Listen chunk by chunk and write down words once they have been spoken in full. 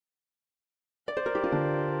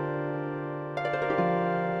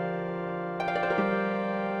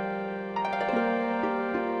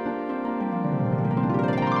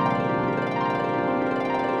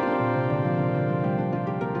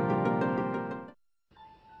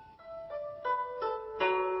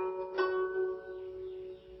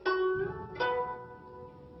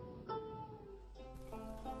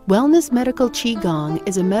Wellness Medical Qigong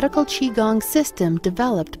is a medical Qigong system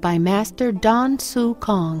developed by Master Dan Su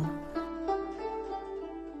Kong.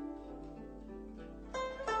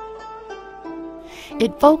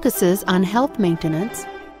 It focuses on health maintenance,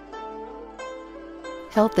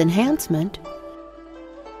 health enhancement,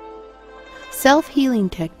 self-healing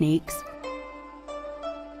techniques,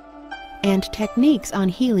 and techniques on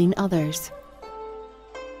healing others.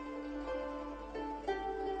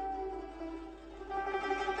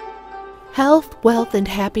 Health, wealth, and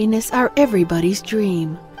happiness are everybody's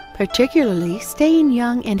dream, particularly staying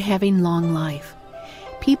young and having long life.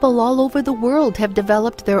 People all over the world have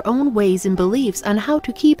developed their own ways and beliefs on how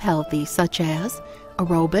to keep healthy, such as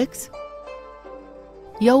aerobics,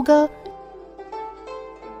 yoga,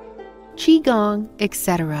 Qigong,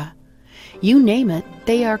 etc. You name it,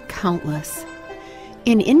 they are countless.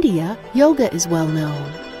 In India, yoga is well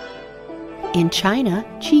known. In China,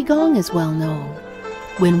 Qigong is well known.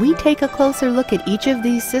 When we take a closer look at each of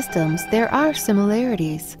these systems, there are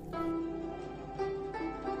similarities.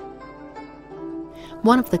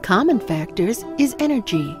 One of the common factors is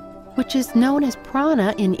energy, which is known as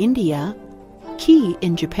prana in India, ki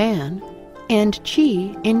in Japan, and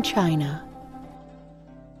qi in China.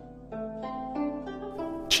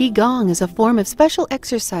 Qigong is a form of special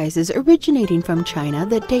exercises originating from China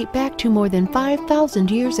that date back to more than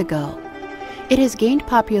 5,000 years ago. It has gained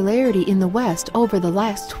popularity in the West over the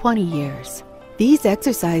last 20 years. These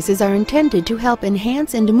exercises are intended to help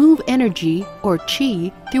enhance and move energy, or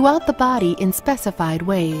qi, throughout the body in specified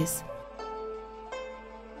ways.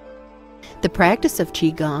 The practice of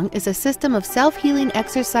Qigong is a system of self-healing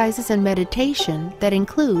exercises and meditation that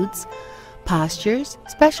includes postures,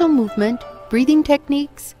 special movement, breathing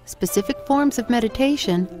techniques, specific forms of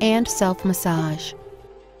meditation, and self-massage.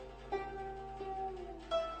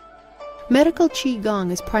 Medical Qigong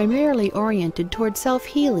is primarily oriented toward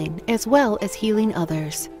self-healing as well as healing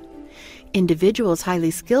others. Individuals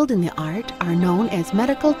highly skilled in the art are known as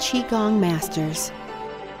medical Qigong masters.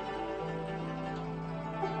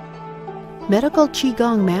 Medical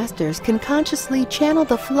Qigong masters can consciously channel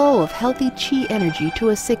the flow of healthy qi energy to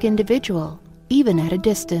a sick individual, even at a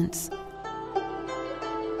distance.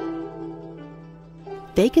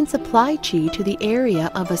 They can supply qi to the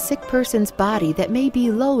area of a sick person's body that may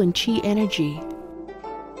be low in qi energy.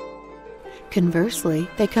 Conversely,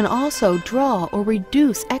 they can also draw or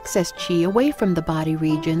reduce excess qi away from the body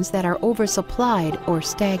regions that are oversupplied or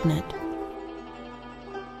stagnant.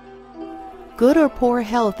 Good or poor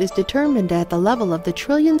health is determined at the level of the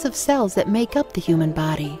trillions of cells that make up the human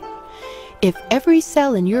body. If every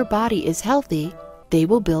cell in your body is healthy, they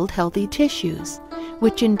will build healthy tissues,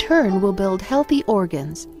 which in turn will build healthy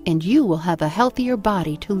organs, and you will have a healthier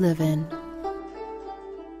body to live in.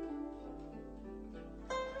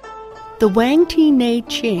 The Wang Ti Nei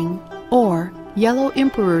Ching, or Yellow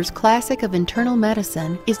Emperor's Classic of Internal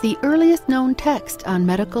Medicine, is the earliest known text on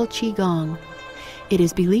medical Qigong. It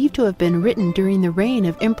is believed to have been written during the reign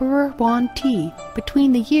of Emperor Yuan Ti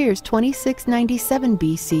between the years 2697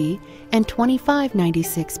 BC and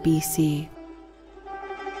 2596 BC.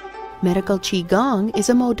 Medical Qigong is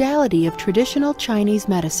a modality of traditional Chinese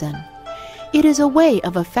medicine. It is a way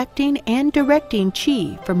of affecting and directing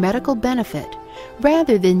qi for medical benefit,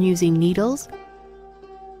 rather than using needles,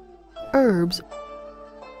 herbs,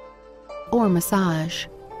 or massage.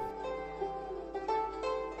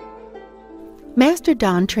 Master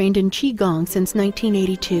Dan trained in Qigong since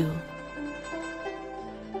 1982.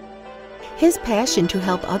 His passion to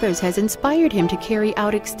help others has inspired him to carry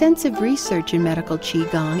out extensive research in medical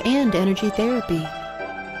Qigong and energy therapy.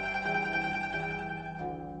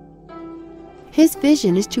 His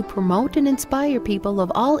vision is to promote and inspire people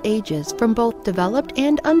of all ages from both developed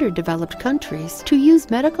and underdeveloped countries to use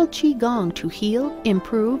medical Qigong to heal,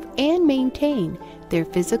 improve, and maintain their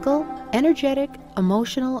physical, energetic,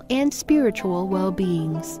 emotional, and spiritual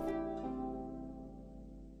well-beings.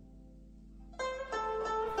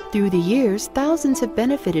 Through the years, thousands have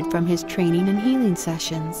benefited from his training and healing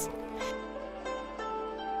sessions.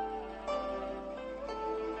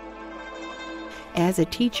 As a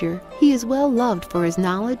teacher, he is well loved for his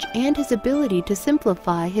knowledge and his ability to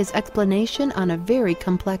simplify his explanation on a very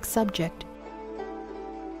complex subject.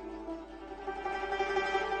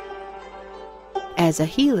 As a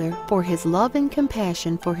healer, for his love and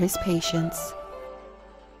compassion for his patients.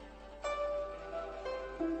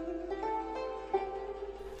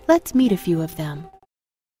 Let's meet a few of them.